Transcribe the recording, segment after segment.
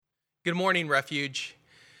Good morning, Refuge.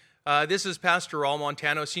 This is Pastor Raul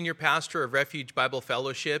Montano, Senior Pastor of Refuge Bible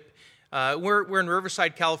Fellowship. We're in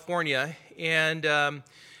Riverside, California, and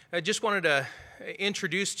I just wanted to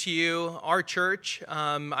introduce to you our church.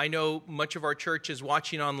 I know much of our church is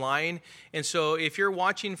watching online, and so if you're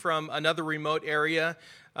watching from another remote area,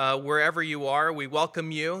 wherever you are, we welcome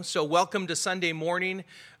you. So welcome to Sunday morning.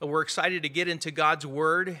 We're excited to get into God's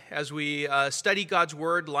Word as we study God's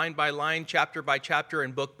Word line by line, chapter by chapter,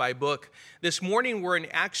 and book by book. This morning we're in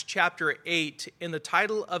Acts chapter 8, and the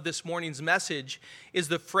title of this morning's message is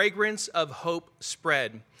The Fragrance of Hope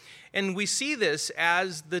Spread. And we see this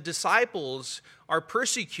as the disciples are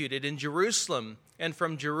persecuted in Jerusalem, and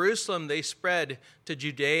from Jerusalem they spread to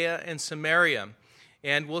Judea and Samaria.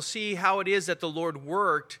 And we'll see how it is that the Lord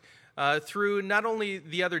worked through not only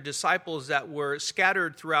the other disciples that were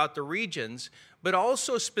scattered throughout the regions, but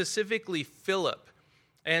also specifically Philip.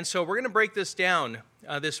 And so we're going to break this down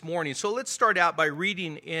this morning. So let's start out by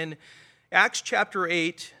reading in Acts chapter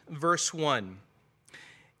 8, verse 1.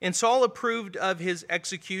 And Saul approved of his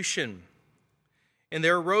execution. And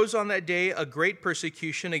there arose on that day a great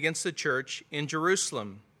persecution against the church in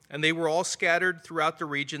Jerusalem. And they were all scattered throughout the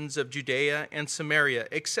regions of Judea and Samaria,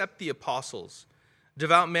 except the apostles.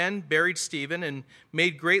 Devout men buried Stephen and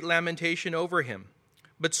made great lamentation over him.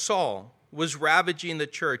 But Saul was ravaging the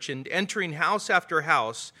church, and entering house after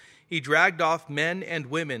house, he dragged off men and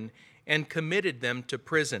women and committed them to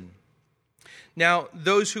prison. Now,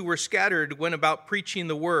 those who were scattered went about preaching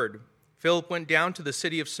the word. Philip went down to the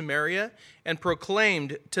city of Samaria and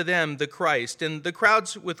proclaimed to them the Christ. And the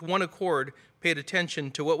crowds with one accord paid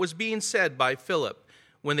attention to what was being said by Philip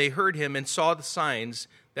when they heard him and saw the signs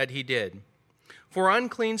that he did. For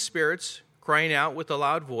unclean spirits, crying out with a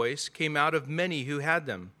loud voice, came out of many who had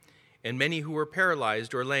them, and many who were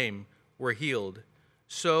paralyzed or lame were healed.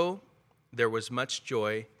 So there was much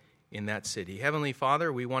joy in that city. Heavenly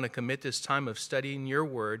Father, we want to commit this time of studying your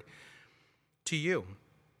word to you.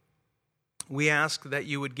 We ask that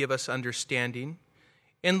you would give us understanding,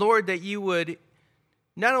 and Lord, that you would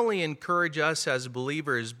not only encourage us as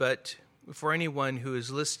believers, but for anyone who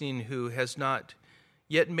is listening who has not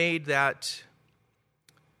yet made that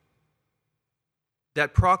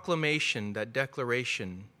proclamation, that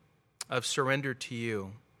declaration of surrender to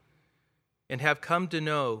you, and have come to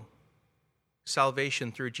know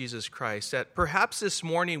salvation through Jesus Christ, that perhaps this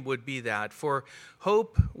morning would be that, for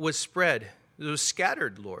hope was spread, it was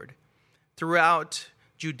scattered, Lord, throughout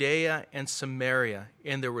Judea and Samaria,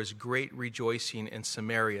 and there was great rejoicing in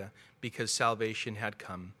Samaria because salvation had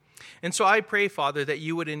come. And so I pray, Father, that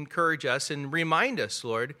you would encourage us and remind us,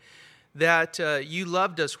 Lord, that you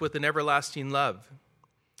loved us with an everlasting love.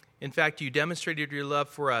 In fact, you demonstrated your love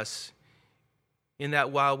for us in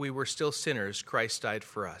that while we were still sinners, Christ died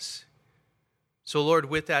for us. So, Lord,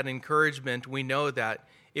 with that encouragement, we know that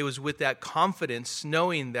it was with that confidence,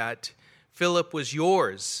 knowing that Philip was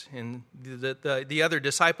yours, and the other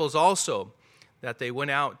disciples also, that they went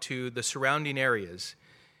out to the surrounding areas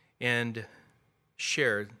and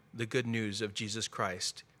shared the good news of Jesus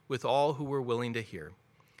Christ with all who were willing to hear.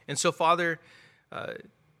 And so, Father,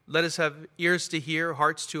 let us have ears to hear,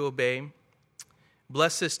 hearts to obey.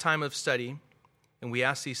 Bless this time of study, and we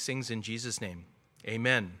ask these things in Jesus' name.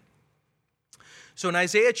 Amen. So in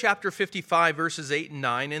Isaiah chapter 55, verses 8 and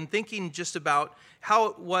 9, and thinking just about how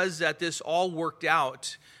it was that this all worked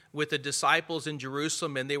out with the disciples in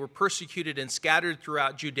Jerusalem, and they were persecuted and scattered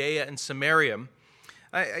throughout Judea and Samaria,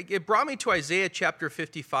 it brought me to Isaiah chapter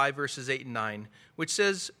 55, verses 8 and 9, which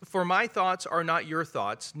says, "For my thoughts are not your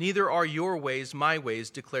thoughts, neither are your ways my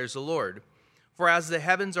ways, declares the Lord. For as the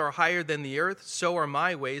heavens are higher than the earth, so are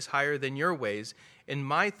my ways higher than your ways, and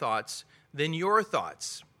my thoughts than your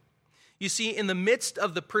thoughts." You see, in the midst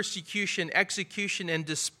of the persecution, execution, and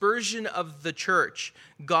dispersion of the church,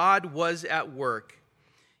 God was at work.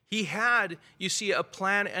 He had, you see, a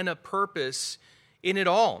plan and a purpose in it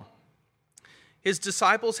all. His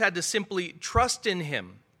disciples had to simply trust in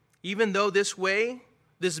him, even though this way,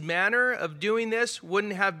 this manner of doing this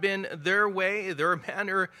wouldn't have been their way, their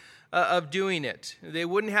manner of doing it. They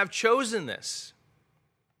wouldn't have chosen this.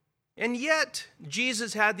 And yet,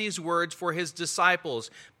 Jesus had these words for his disciples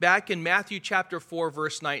back in Matthew chapter 4,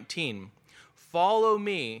 verse 19. "Follow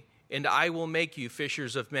me, and I will make you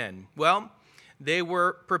fishers of men." Well, they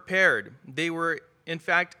were prepared. They were, in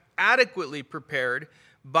fact, adequately prepared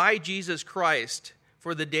by Jesus Christ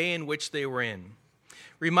for the day in which they were in.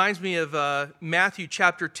 Reminds me of Matthew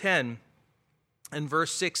chapter 10 and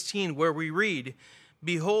verse 16, where we read,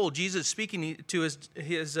 "Behold," Jesus speaking to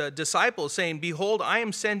his disciples, saying, "Behold, I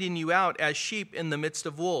am sending you out as sheep in the midst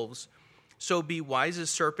of wolves. So be wise as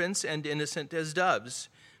serpents and innocent as doves.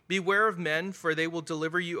 Beware of men, for they will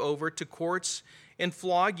deliver you over to courts and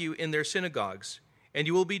flog you in their synagogues, and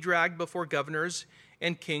you will be dragged before governors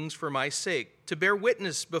and kings for my sake, to bear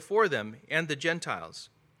witness before them and the Gentiles.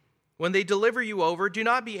 When they deliver you over, do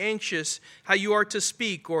not be anxious how you are to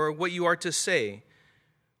speak or what you are to say,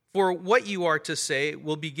 for what you are to say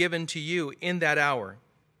will be given to you in that hour.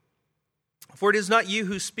 For it is not you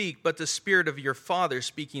who speak, but the Spirit of your Father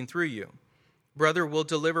speaking through you. Brother will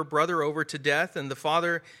deliver brother over to death, and the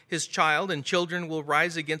father his child, and children will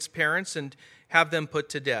rise against parents and have them put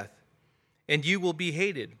to death. And you will be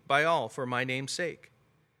hated by all for my name's sake.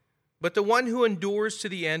 But the one who endures to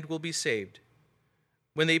the end will be saved.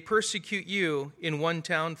 When they persecute you in one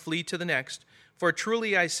town, flee to the next. For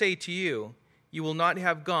truly I say to you, you will not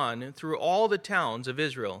have gone through all the towns of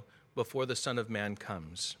Israel before the Son of Man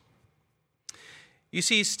comes. You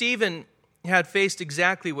see, Stephen had faced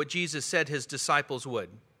exactly what Jesus said his disciples would.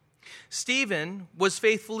 Stephen was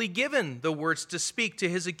faithfully given the words to speak to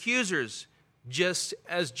his accusers, just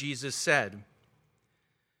as Jesus said.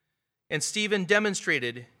 And Stephen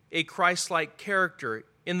demonstrated a Christ-like character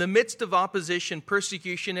in the midst of opposition,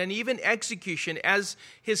 persecution, and even execution, as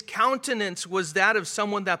his countenance was that of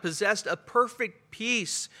someone that possessed a perfect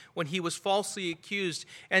peace when he was falsely accused,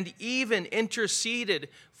 and even interceded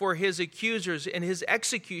for his accusers and his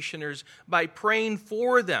executioners by praying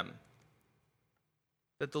for them,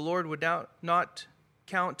 that the Lord would not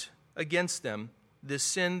count against them the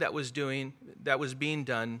sin that was being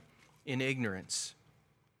done in ignorance.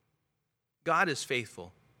 God is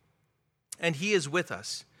faithful, and he is with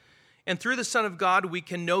us. And through the Son of God, we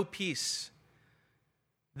can know peace.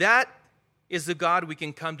 That is the God we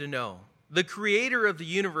can come to know. The creator of the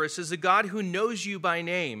universe is a God who knows you by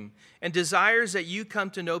name and desires that you come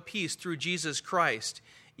to know peace through Jesus Christ,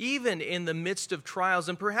 even in the midst of trials,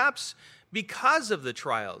 and perhaps because of the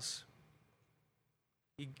trials.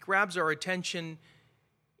 He grabs our attention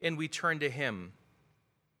and we turn to him.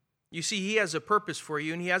 You see, he has a purpose for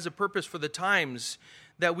you, and he has a purpose for the times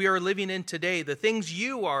that we are living in today, the things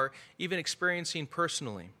you are even experiencing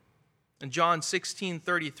personally. And John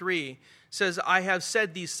 16:33 says, I have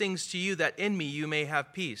said these things to you that in me you may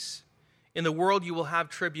have peace. In the world you will have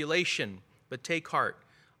tribulation, but take heart,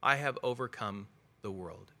 I have overcome the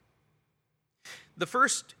world. The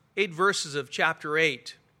first 8 verses of chapter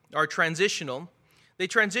 8 are transitional. They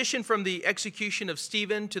transition from the execution of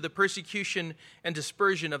Stephen to the persecution and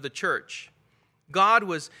dispersion of the church. God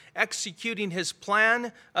was executing his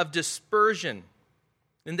plan of dispersion,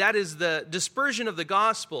 and that is the dispersion of the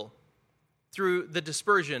gospel through the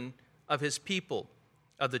dispersion of his people,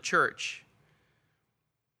 of the church.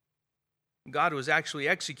 God was actually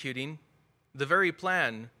executing the very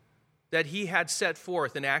plan that he had set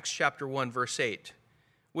forth in Acts chapter 1, verse 8,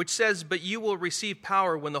 which says, but you will receive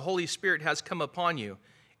power when the Holy Spirit has come upon you,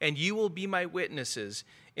 and you will be my witnesses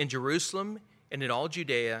in Jerusalem and in all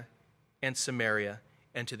Judea and Samaria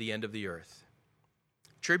and to the end of the earth.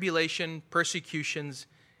 Tribulation, persecutions,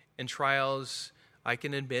 and trials, I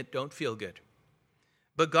can admit, don't feel good.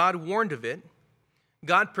 But God warned of it.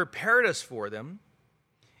 God prepared us for them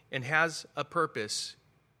and has a purpose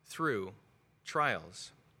through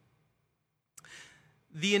trials.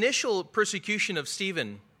 The initial persecution of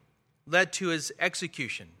Stephen led to his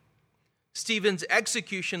execution. Stephen's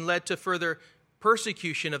execution led to further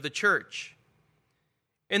persecution of the church.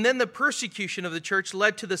 And then the persecution of the church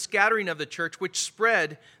led to the scattering of the church, which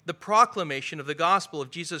spread the proclamation of the gospel of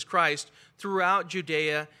Jesus Christ throughout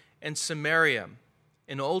Judea and Samaria,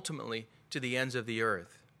 and ultimately to the ends of the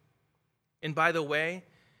earth. And by the way,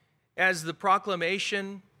 as the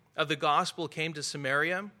proclamation of the gospel came to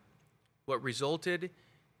Samaria, what resulted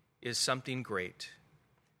is something great.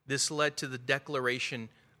 This led to the declaration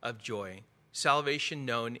of joy, salvation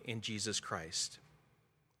known in Jesus Christ.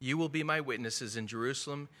 You will be my witnesses in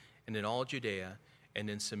Jerusalem and in all Judea and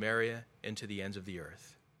in Samaria and to the ends of the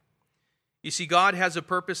earth. You see, God has a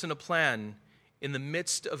purpose and a plan in the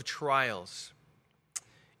midst of trials.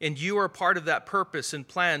 And you are part of that purpose and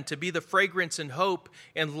plan to be the fragrance and hope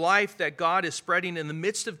and life that God is spreading in the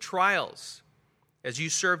midst of trials, as you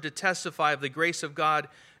serve to testify of the grace of God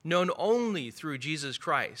known only through Jesus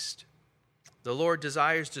Christ. The Lord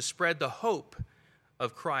desires to spread the hope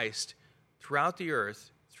of Christ throughout the earth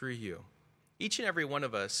through you. Each and every one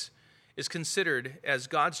of us is considered as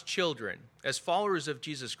God's children, as followers of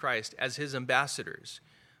Jesus Christ, as his ambassadors.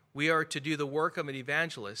 We are to do the work of an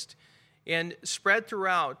evangelist and spread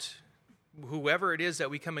throughout whoever it is that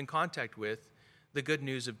we come in contact with the good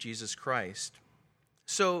news of Jesus Christ.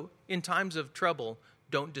 So in times of trouble,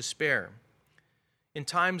 don't despair. In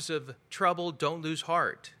times of trouble, don't lose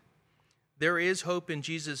heart. There is hope in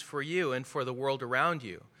Jesus for you and for the world around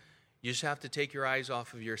you. You just have to take your eyes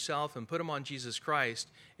off of yourself and put them on Jesus Christ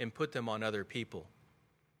and put them on other people.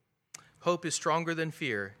 Hope is stronger than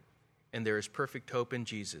fear, and there is perfect hope in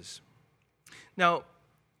Jesus. Now,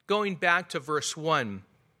 going back to verse 1,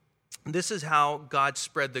 this is how God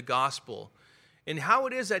spread the gospel, and how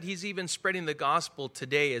it is that he's even spreading the gospel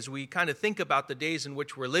today as we kind of think about the days in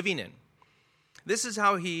which we're living in. This is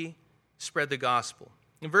how he spread the gospel.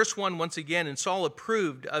 In verse 1, once again, and Saul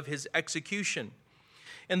approved of his execution.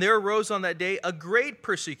 And there arose on that day a great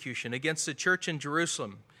persecution against the church in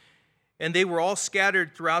Jerusalem. And they were all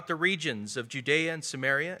scattered throughout the regions of Judea and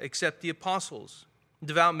Samaria, except the apostles.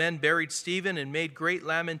 Devout men buried Stephen and made great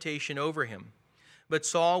lamentation over him. But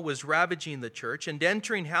Saul was ravaging the church, and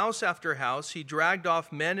entering house after house, he dragged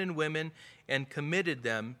off men and women and committed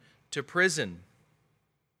them to prison.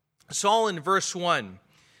 Saul in verse 1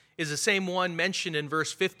 is the same one mentioned in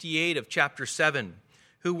verse 58 of chapter 7,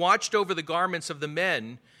 who watched over the garments of the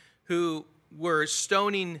men who were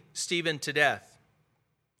stoning Stephen to death.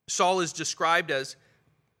 Saul is described as,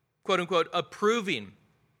 quote unquote, approving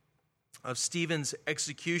of Stephen's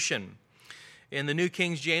execution. In the New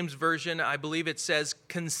King James Version, I believe it says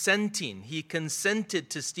consenting. He consented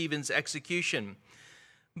to Stephen's execution.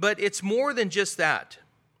 But it's more than just that.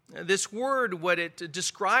 This word, what it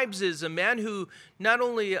describes is a man who not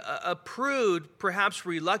only approved, perhaps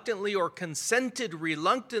reluctantly, or consented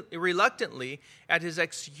reluctantly at his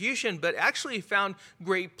execution, but actually found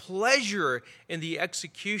great pleasure in the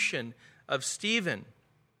execution of Stephen.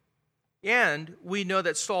 And we know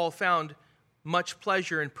that Saul found much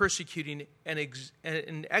pleasure in persecuting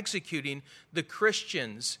and executing the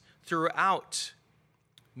Christians throughout,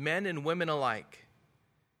 men and women alike.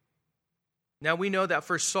 Now we know that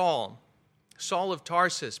for Saul of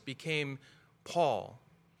Tarsus became Paul.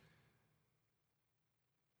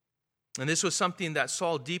 And this was something that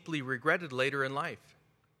Saul deeply regretted later in life.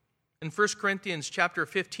 In 1 Corinthians chapter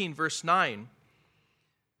 15, verse 9,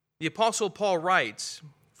 the Apostle Paul writes,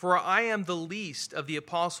 "For I am the least of the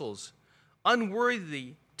apostles,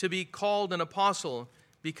 unworthy to be called an apostle,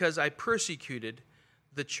 because I persecuted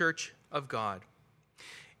the church of God."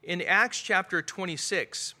 In Acts chapter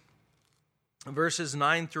 26, verses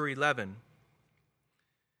 9 through 11,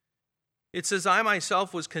 it says, "I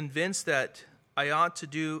myself was convinced that I ought to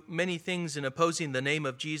do many things in opposing the name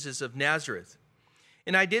of Jesus of Nazareth.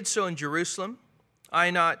 And I did so in Jerusalem. I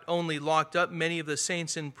not only locked up many of the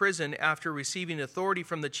saints in prison after receiving authority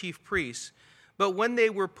from the chief priests, but when they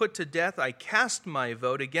were put to death, I cast my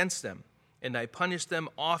vote against them, and I punished them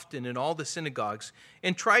often in all the synagogues,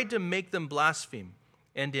 and tried to make them blaspheme.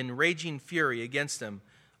 And in raging fury against them,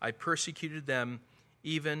 I persecuted them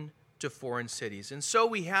even to foreign cities." And so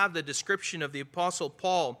we have the description of the Apostle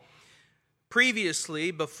Paul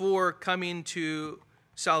previously, before coming to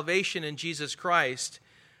salvation in Jesus Christ,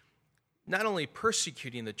 not only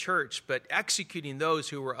persecuting the church, but executing those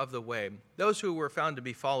who were of the way, those who were found to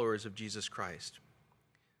be followers of Jesus Christ.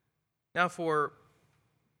 Now for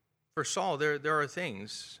Saul, there are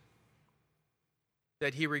things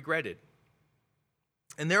that he regretted.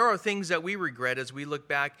 And there are things that we regret as we look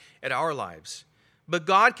back at our lives. But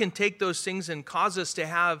God can take those things and cause us to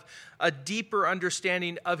have a deeper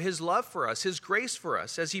understanding of his love for us, his grace for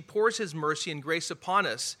us, as he pours his mercy and grace upon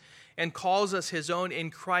us and calls us his own in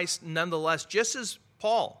Christ nonetheless, just as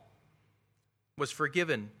Paul was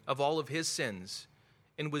forgiven of all of his sins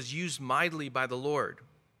and was used mightily by the Lord.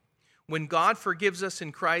 When God forgives us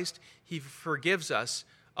in Christ, he forgives us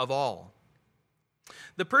of all.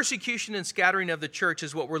 The persecution and scattering of the church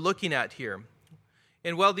is what we're looking at here.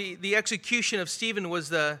 And while the execution of Stephen was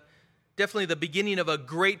definitely the beginning of a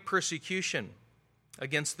great persecution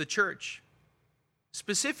against the church,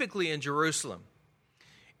 specifically in Jerusalem.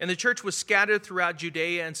 And the church was scattered throughout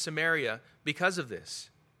Judea and Samaria because of this.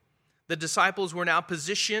 The disciples were now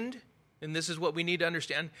positioned, and this is what we need to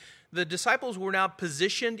understand, the disciples were now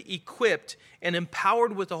positioned, equipped, and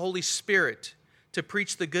empowered with the Holy Spirit to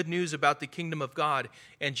preach the good news about the kingdom of God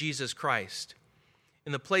and Jesus Christ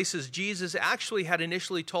in the places Jesus actually had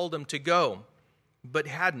initially told them to go, but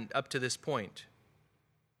hadn't up to this point.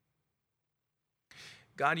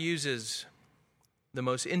 God uses the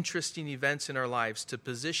most interesting events in our lives to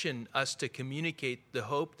position us to communicate the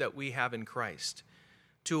hope that we have in Christ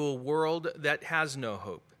to a world that has no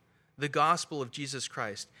hope, the gospel of Jesus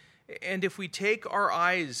Christ. And if we take our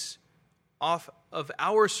eyes off of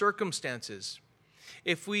our circumstances,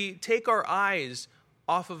 if we take our eyes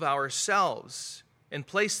off of ourselves and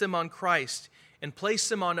place them on Christ and place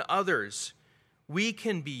them on others, we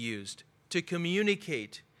can be used to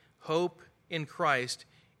communicate hope in Christ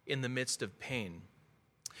in the midst of pain.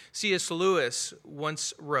 C.S. Lewis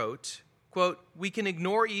once wrote quote, "We can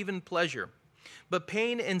ignore even pleasure, but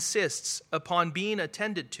pain insists upon being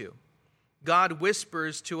attended to. God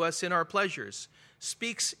whispers to us in our pleasures,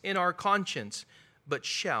 speaks in our conscience, but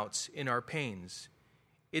shouts in our pains.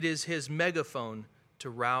 It is his megaphone to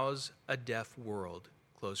rouse a deaf world,"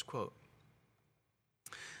 close quote.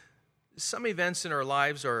 Some events in our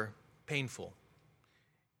lives are painful,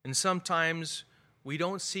 and sometimes we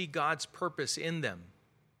don't see God's purpose in them.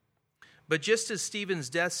 But just as Stephen's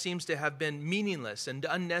death seems to have been meaningless and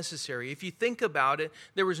unnecessary, if you think about it,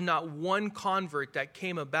 there was not one convert that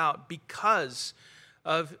came about because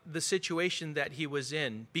of the situation that he was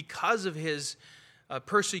in, because of his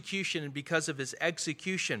persecution and because of his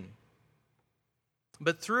execution.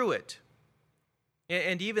 But through it,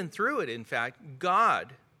 and even through it, in fact,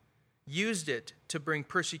 God used it to bring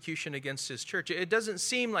persecution against his church. It doesn't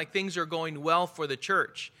seem like things are going well for the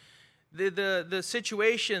church. The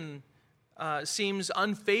situation seems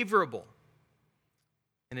unfavorable,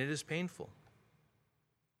 and it is painful.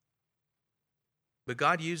 But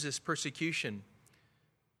God uses persecution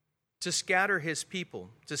to scatter his people,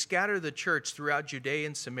 to scatter the church throughout Judea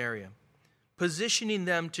and Samaria, positioning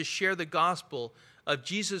them to share the gospel of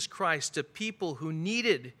Jesus Christ to people who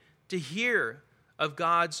needed to hear of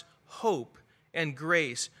God's hope and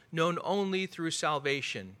grace known only through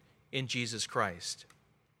salvation in Jesus Christ.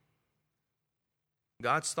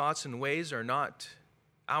 God's thoughts and ways are not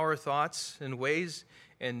our thoughts and ways,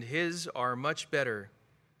 and his are much better,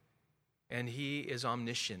 and he is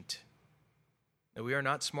omniscient. And we are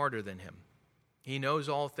not smarter than him. He knows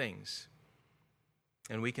all things,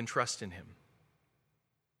 and we can trust in him.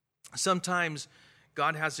 Sometimes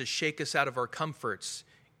God has to shake us out of our comforts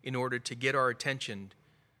in order to get our attention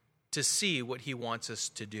to see what he wants us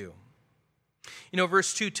to do. You know,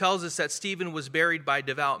 verse 2 tells us that Stephen was buried by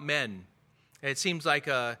devout men. It seems like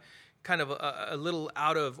a kind of a little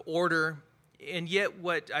out of order, and yet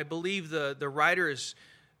what I believe the writer is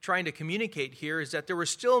trying to communicate here is that there were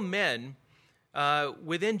still men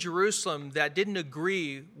within Jerusalem that didn't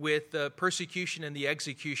agree with the persecution and the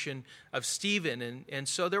execution of Stephen. And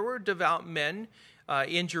so there were devout men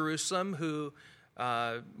in Jerusalem who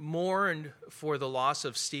mourned for the loss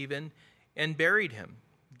of Stephen and buried him,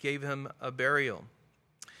 gave him a burial.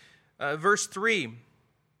 Verse 3,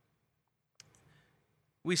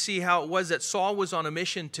 we see how it was that Saul was on a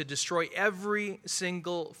mission to destroy every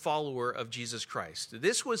single follower of Jesus Christ.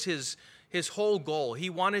 This was his whole goal.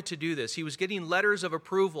 He wanted to do this. He was getting letters of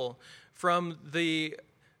approval from the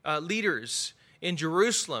leaders in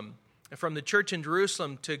Jerusalem, from the church in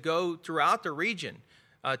Jerusalem, to go throughout the region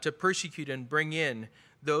to persecute and bring in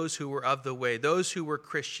those who were of the way, those who were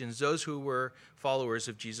Christians, those who were followers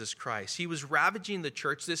of Jesus Christ. He was ravaging the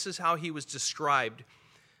church. This is how he was described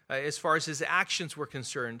as far as his actions were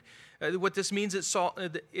concerned. What this means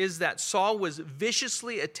is that Saul was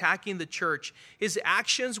viciously attacking the church. His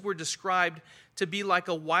actions were described to be like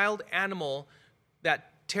a wild animal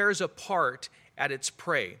that tears apart at its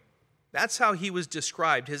prey. That's how he was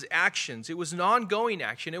described, his actions. It was an ongoing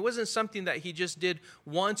action. It wasn't something that he just did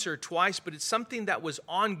once or twice, but it's something that was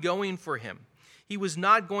ongoing for him. He was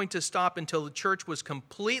not going to stop until the church was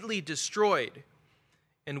completely destroyed.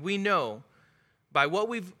 And we know by what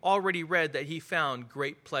we've already read that he found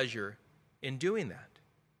great pleasure in doing that.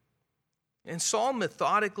 And Saul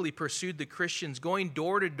methodically pursued the Christians, going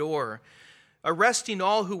door to door, arresting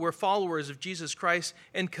all who were followers of Jesus Christ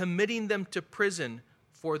and committing them to prison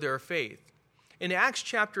for their faith. In Acts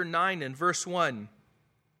chapter 9 and verse 1,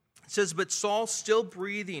 it says, "But Saul, still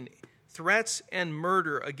breathing threats and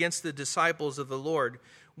murder against the disciples of the Lord,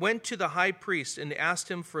 went to the high priest and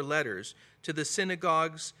asked him for letters to the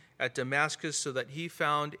synagogues at Damascus, so that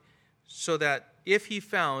if he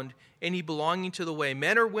found any belonging to the way,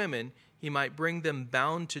 men or women, he might bring them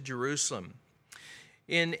bound to Jerusalem."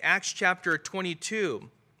 In Acts chapter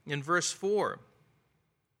 22, in verse 4,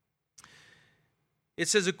 it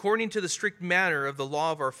says, "According to the strict manner of the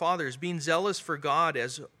law of our fathers, being zealous for God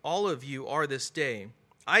as all of you are this day,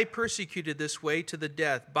 I persecuted this way to the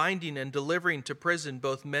death, binding and delivering to prison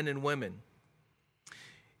both men and women."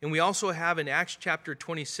 And we also have in Acts chapter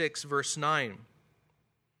 26, verse 9,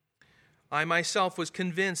 "I myself was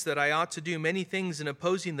convinced that I ought to do many things in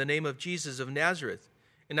opposing the name of Jesus of Nazareth,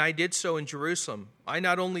 and I did so in Jerusalem. I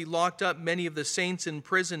not only locked up many of the saints in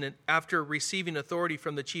prison after receiving authority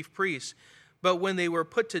from the chief priests, but when they were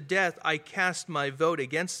put to death, I cast my vote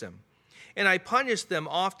against them. And I punished them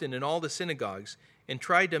often in all the synagogues, and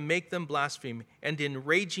tried to make them blaspheme, and in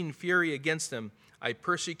raging fury against them, I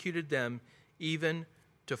persecuted them even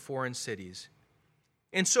to foreign cities."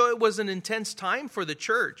 And so it was an intense time for the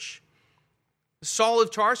church. Saul of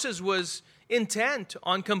Tarsus was intent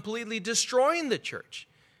on completely destroying the church.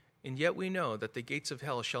 And yet we know that the gates of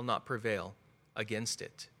hell shall not prevail against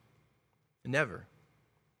it. Never.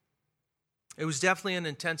 It was definitely an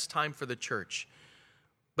intense time for the church.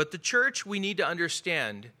 But the church, we need to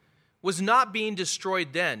understand, was not being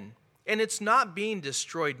destroyed then, and it's not being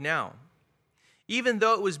destroyed now. Even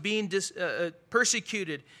though it was being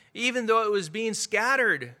persecuted, even though it was being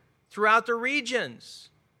scattered throughout the regions,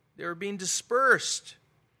 they were being dispersed.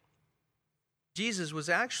 Jesus was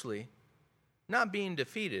actually not being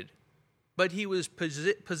defeated, but he was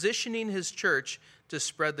positioning his church to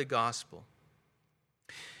spread the gospel.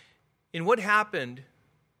 And what happened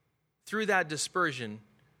through that dispersion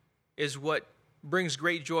is what brings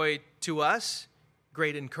great joy to us,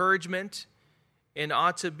 great encouragement, and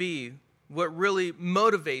ought to be what really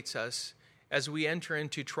motivates us as we enter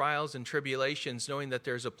into trials and tribulations, knowing that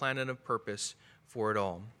there's a plan and a purpose for it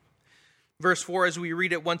all. Verse 4, as we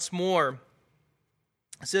read it once more,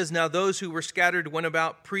 it says, "Now those who were scattered went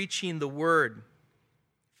about preaching the word.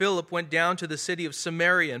 Philip went down to the city of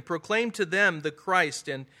Samaria and proclaimed to them the Christ,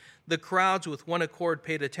 and the crowds with one accord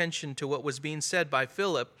paid attention to what was being said by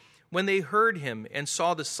Philip when they heard him and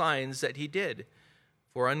saw the signs that he did.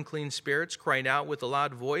 For unclean spirits, crying out with a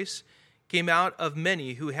loud voice, came out of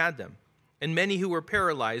many who had them, and many who were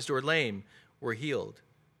paralyzed or lame were healed.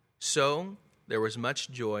 So there was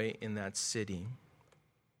much joy in that city."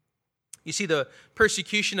 You see, the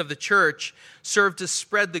persecution of the church served to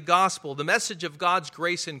spread the gospel, the message of God's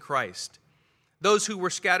grace in Christ. Those who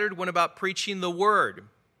were scattered went about preaching the word.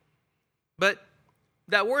 But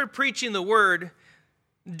that word, preaching the word,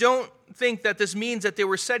 don't think that this means that they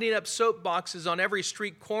were setting up soapboxes on every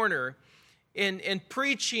street corner and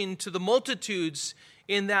preaching to the multitudes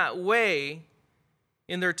in that way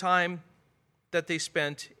in their time that they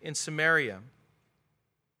spent in Samaria.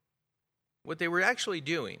 What they were actually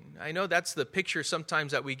doing, I know that's the picture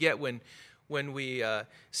sometimes that we get when we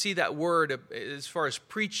see that word as far as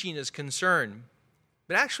preaching is concerned.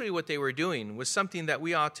 But actually what they were doing was something that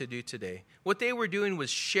we ought to do today. What they were doing was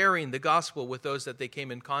sharing the gospel with those that they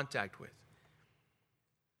came in contact with.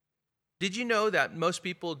 Did you know that most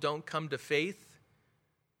people don't come to faith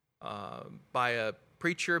by a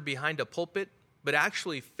preacher behind a pulpit, but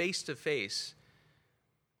actually face to face?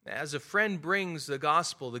 As a friend brings the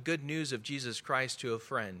gospel, the good news of Jesus Christ to a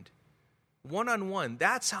friend, one-on-one,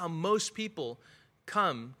 that's how most people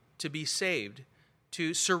come to be saved,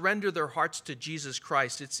 to surrender their hearts to Jesus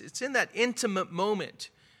Christ. It's in that intimate moment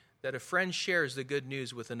that a friend shares the good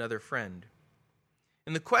news with another friend.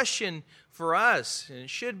 And the question for us, and it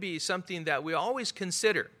should be something that we always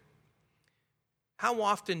consider, how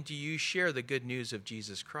often do you share the good news of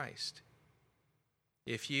Jesus Christ?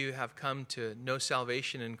 If you have come to know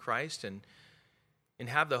salvation in Christ and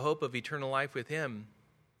have the hope of eternal life with him,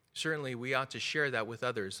 certainly we ought to share that with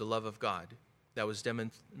others, the love of God that was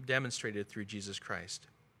demonstrated through Jesus Christ.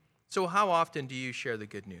 So how often do you share the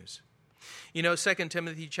good news? You know, 2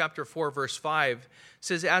 Timothy chapter 4, verse 5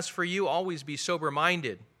 says, "As for you, always be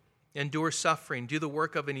sober-minded, endure suffering, do the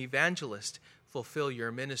work of an evangelist, fulfill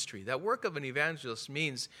your ministry." That work of an evangelist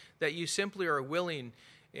means that you simply are willing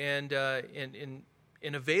and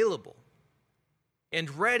available and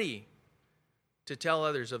ready to tell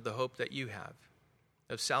others of the hope that you have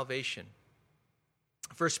of salvation.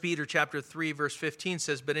 1 Peter chapter 3, verse 15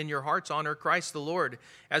 says, "But in your hearts honor Christ the Lord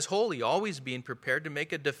as holy, always being prepared to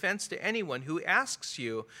make a defense to anyone who asks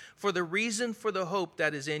you for the reason for the hope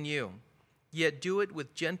that is in you. Yet do it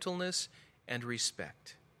with gentleness and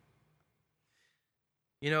respect."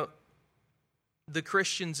 You know, the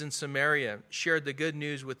Christians in Samaria shared the good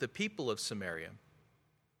news with the people of Samaria.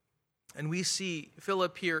 And we see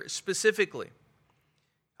Philip here specifically,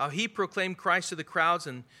 how he proclaimed Christ to the crowds.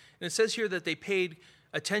 And it says here that they paid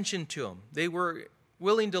attention to him. They were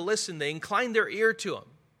willing to listen. They inclined their ear to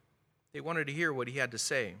him. They wanted to hear what he had to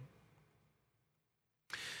say.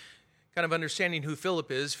 Kind of understanding who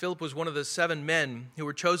Philip is, Philip was one of the 7 men who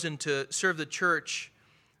were chosen to serve the church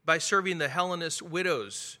by serving the Hellenist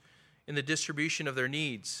widows in the distribution of their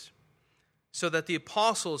needs, so that the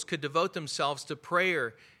apostles could devote themselves to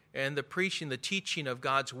prayer and the preaching, the teaching of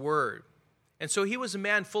God's word. And so he was a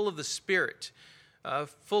man full of the Spirit,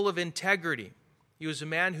 full of integrity. He was a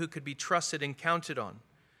man who could be trusted and counted on.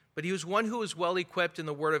 But he was one who was well equipped in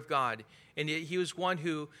the Word of God, and he was one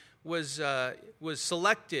who was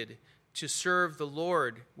selected to serve the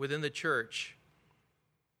Lord within the church.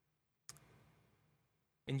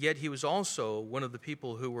 And yet he was also one of the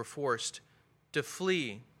people who were forced to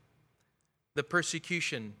flee the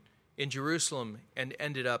persecution in Jerusalem and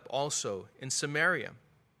ended up also in Samaria.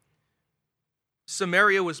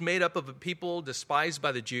 Samaria was made up of a people despised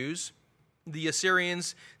by the Jews. The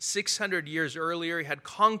Assyrians, 600 years earlier, had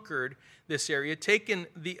conquered this area, taken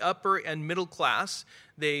the upper and middle class.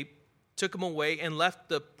 They took them away and left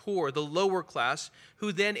the poor, the lower class,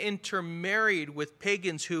 who then intermarried with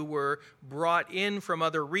pagans who were brought in from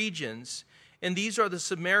other regions. And these are the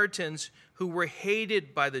Samaritans who were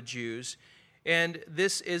hated by the Jews. And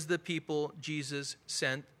this is the people Jesus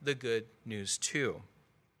sent the good news to.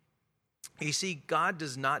 You see, God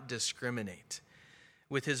does not discriminate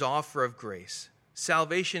with his offer of grace.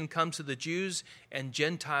 Salvation comes to the Jews and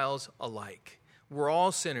Gentiles alike. We're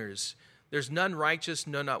all sinners. There's none righteous,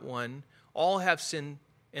 no, not one. All have sinned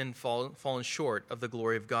and fallen short of the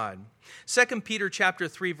glory of God. 2 Peter chapter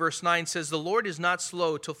 3, verse 9 says, "The Lord is not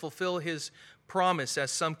slow to fulfill his promise,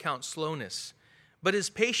 as some count slowness, but is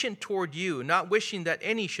patient toward you, not wishing that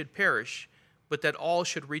any should perish, but that all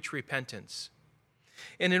should reach repentance."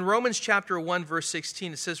 And in Romans chapter 1, verse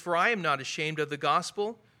 16, it says, "For I am not ashamed of the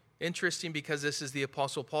gospel." Interesting, because this is the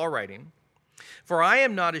Apostle Paul writing. "For I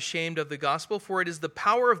am not ashamed of the gospel, for it is the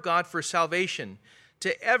power of God for salvation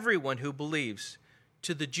to everyone who believes,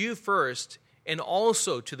 to the Jew first, and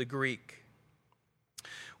also to the Greek."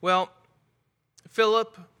 Well,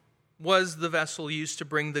 Philip was the vessel used to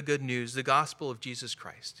bring the good news, the gospel of Jesus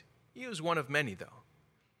Christ. He was one of many, though.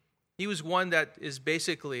 He was one that is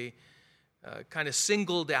basically kind of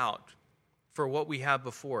singled out for what we have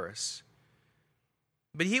before us.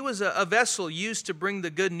 But he was a vessel used to bring the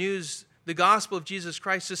good news, the gospel of Jesus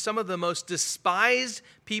Christ, to some of the most despised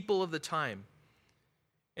people of the time.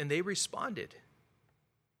 And they responded.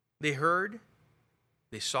 They heard,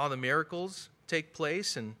 they saw the miracles take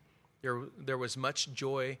place, and there was much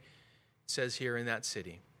joy, it says here, in that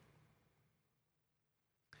city.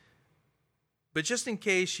 But just in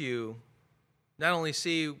case you not only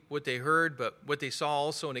see what they heard, but what they saw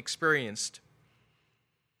also and experienced,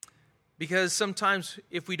 because sometimes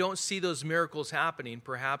if we don't see those miracles happening,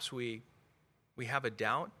 perhaps we have a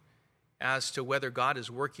doubt as to whether God is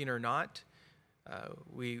working or not.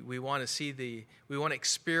 We want to we want to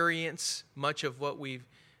experience much of what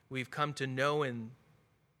we've come to know in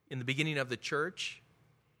the beginning of the church.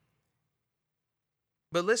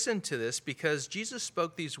 But listen to this, because Jesus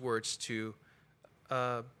spoke these words to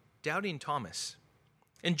doubting Thomas.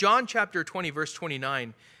 In John chapter 20, verse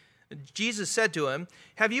 29, Jesus said to him,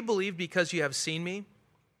 "Have you believed because you have seen me?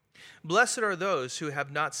 Blessed are those who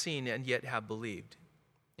have not seen and yet have believed."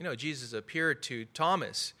 You know, Jesus appeared to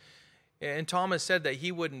Thomas, and Thomas said that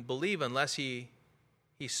he wouldn't believe unless he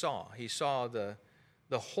saw. He saw the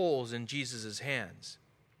holes in Jesus' hands,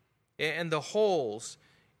 and the holes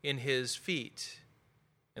in his feet,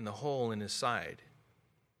 and the hole in his side.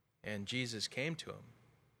 And Jesus came to him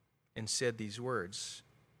and said these words,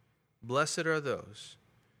 "Blessed are those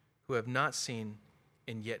who have not seen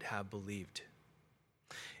and yet have believed."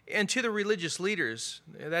 And to the religious leaders,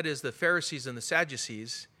 that is the Pharisees and the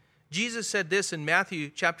Sadducees, Jesus said this in Matthew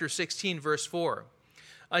chapter 16, verse 4.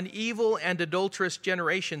 "An evil and adulterous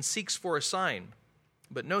generation seeks for a sign,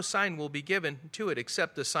 but no sign will be given to it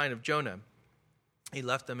except the sign of Jonah." He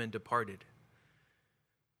left them and departed.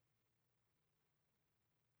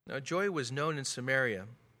 Now, joy was known in Samaria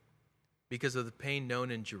because of the pain known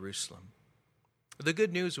in Jerusalem. The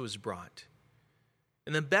good news was brought.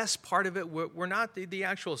 And the best part of it were not the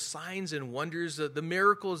actual signs and wonders, the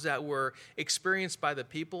miracles that were experienced by the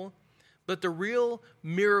people, but the real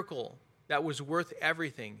miracle that was worth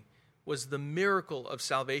everything was the miracle of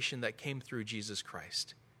salvation that came through Jesus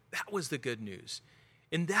Christ. That was the good news.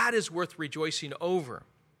 And that is worth rejoicing over,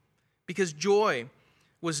 because joy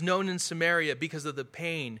was known in Samaria because of the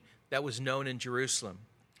pain that was known in Jerusalem.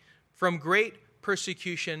 From great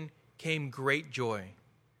persecution came great joy.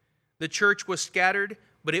 The church was scattered,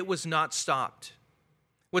 but it was not stopped.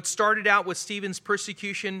 What started out with Stephen's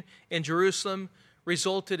persecution in Jerusalem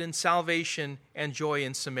resulted in salvation and joy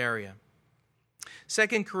in Samaria.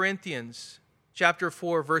 2 Corinthians chapter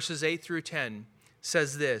 4, verses 8 through 10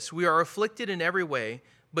 says this, "We are afflicted in every way,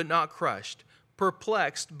 but not crushed,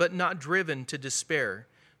 perplexed, but not driven to despair,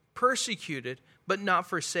 persecuted, but not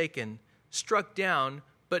forsaken, struck down,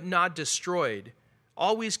 but not destroyed,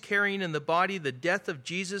 always carrying in the body the death of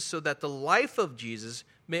Jesus, so that the life of Jesus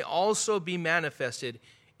may also be manifested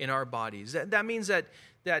in our bodies." That means that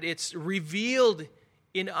it's revealed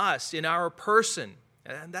in us, in our person.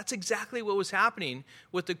 And that's exactly what was happening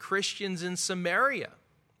with the Christians in Samaria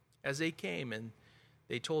as they came and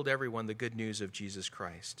they told everyone the good news of Jesus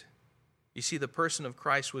Christ. You see, the person of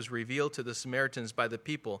Christ was revealed to the Samaritans by the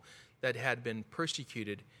people that had been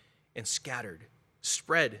persecuted and scattered,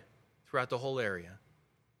 spread throughout the whole area.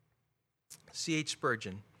 C.H.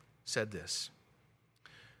 Spurgeon said this,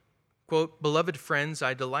 Quote, "Beloved friends,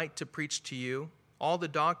 I delight to preach to you all the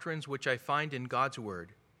doctrines which I find in God's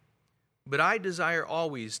word. But I desire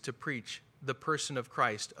always to preach the person of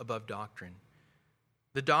Christ above doctrine.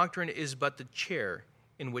 The doctrine is but the chair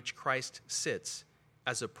in which Christ sits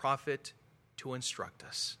as a prophet to instruct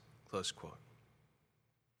us." Close quote.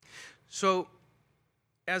 So,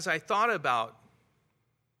 as I thought about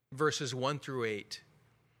verses 1 through 8,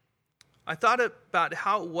 I thought about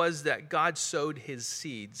how it was that God sowed his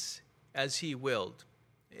seeds as he willed.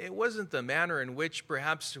 It wasn't the manner in which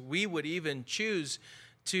perhaps we would even choose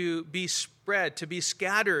to be spread, to be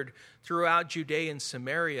scattered throughout Judea and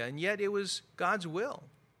Samaria, and yet it was God's will.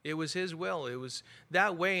 It was his will. It was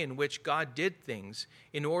that way in which God did things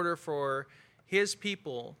in order for his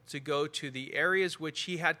people to go to the areas which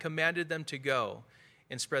he had commanded them to go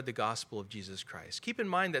and spread the gospel of Jesus Christ. Keep in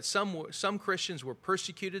mind that some Christians were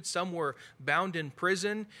persecuted, some were bound in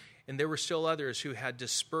prison, and there were still others who had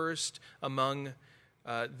dispersed among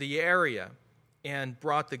the area and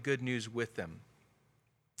brought the good news with them.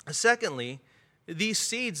 Secondly, these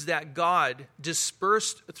seeds that God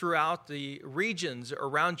dispersed throughout the regions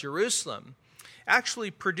around Jerusalem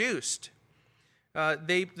actually produced.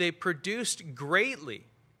 They produced greatly.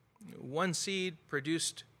 One seed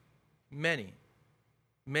produced many.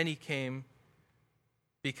 Many came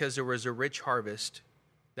because there was a rich harvest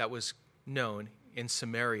that was known in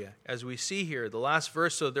Samaria. As we see here, the last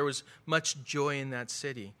verse, so there was much joy in that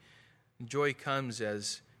city. Joy comes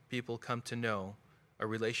as people come to know a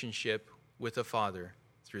relationship with the Father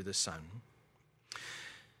through the Son.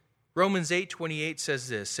 Romans 8:28 says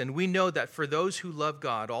this, "And we know that for those who love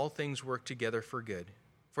God, all things work together for good,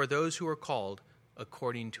 for those who are called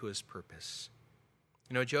according to his purpose."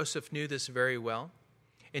 You know, Joseph knew this very well.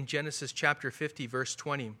 In Genesis chapter 50, verse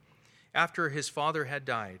 20, after his father had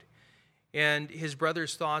died, and his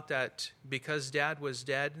brothers thought that because dad was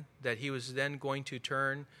dead, that he was then going to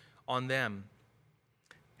turn on them,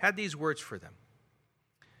 had these words for them.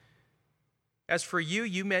 "As for you,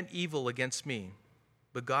 you meant evil against me,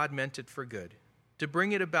 but God meant it for good, to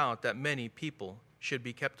bring it about that many people should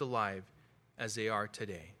be kept alive as they are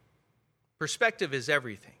today." Perspective is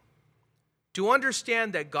everything. To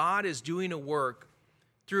understand that God is doing a work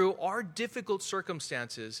through our difficult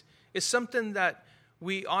circumstances is something that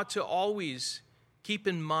we ought to always keep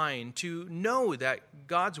in mind, to know that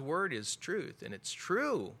God's word is truth. And it's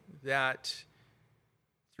true that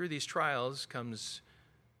through these trials comes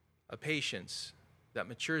a patience that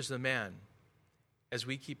matures the man as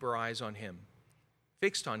we keep our eyes on him,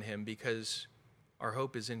 fixed on him, because our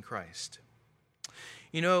hope is in Christ.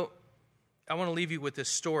 You know, I want to leave you with this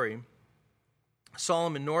story.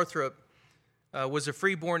 Solomon Northrop was a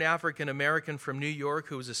free-born African-American from New York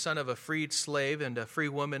who was the son of a freed slave and a free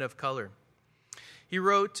woman of color. He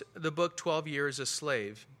wrote the book 12 Years a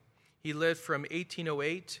Slave. He lived from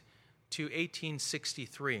 1808 to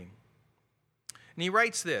 1863. And he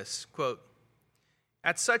writes this, quote,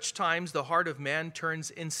 "At such times the heart of man turns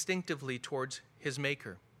instinctively towards his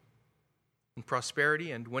Maker. In prosperity,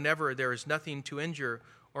 and whenever there is nothing to injure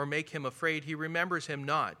or make him afraid, he remembers him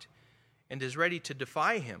not, and is ready to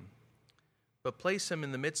defy him. But place him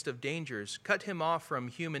in the midst of dangers, cut him off from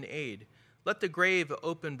human aid, let the grave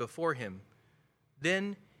open before him.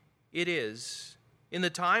 Then it is, in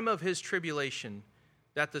the time of his tribulation,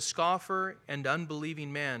 that the scoffer and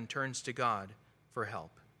unbelieving man turns to God for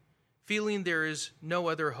help, feeling there is no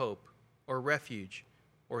other hope or refuge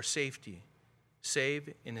or safety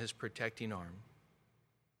save in his protecting arm.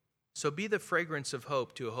 So be the fragrance of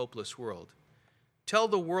hope to a hopeless world. Tell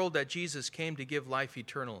the world that Jesus came to give life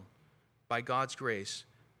eternal by God's grace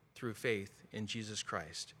through faith in Jesus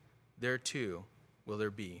Christ. There too will there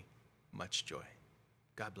be much joy."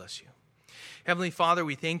 God bless you. Heavenly Father,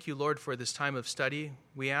 we thank you, Lord, for this time of study.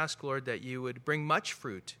 We ask, Lord, that you would bring much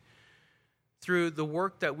fruit through the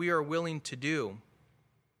work that we are willing to do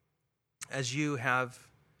as you have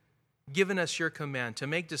given us your command to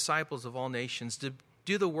make disciples of all nations, to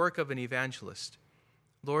do the work of an evangelist.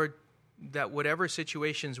 Lord, that whatever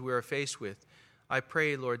situations we are faced with, I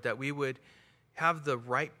pray, Lord, that we would have the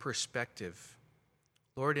right perspective,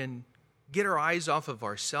 Lord, and get our eyes off of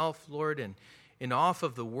ourselves, Lord, and off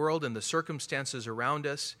of the world and the circumstances around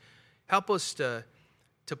us. Help us to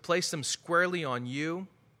place them squarely on you.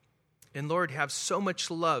 And Lord, have so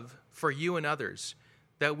much love for you and others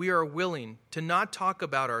that we are willing to not talk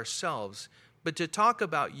about ourselves, but to talk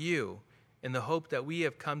about you in the hope that we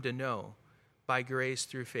have come to know by grace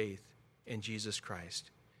through faith in Jesus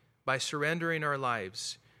Christ. By surrendering our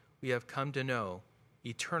lives, we have come to know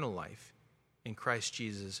eternal life in Christ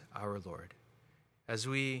Jesus our Lord. As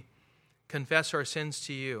we confess our sins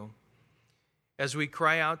to you, As we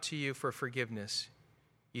cry out to you for forgiveness,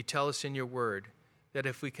 you tell us in your word that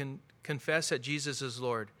if we can confess that Jesus is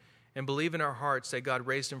Lord and believe in our hearts that God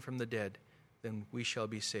raised him from the dead, then we shall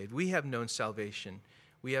be saved. We have known salvation.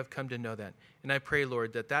 We have come to know that. And I pray,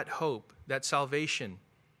 Lord, that that hope, that salvation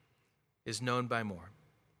is known by more.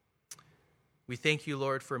 We thank you,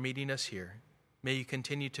 Lord, for meeting us here. May you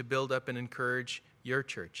continue to build up and encourage your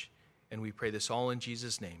church. And we pray this all in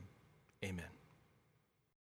Jesus' name. Amen.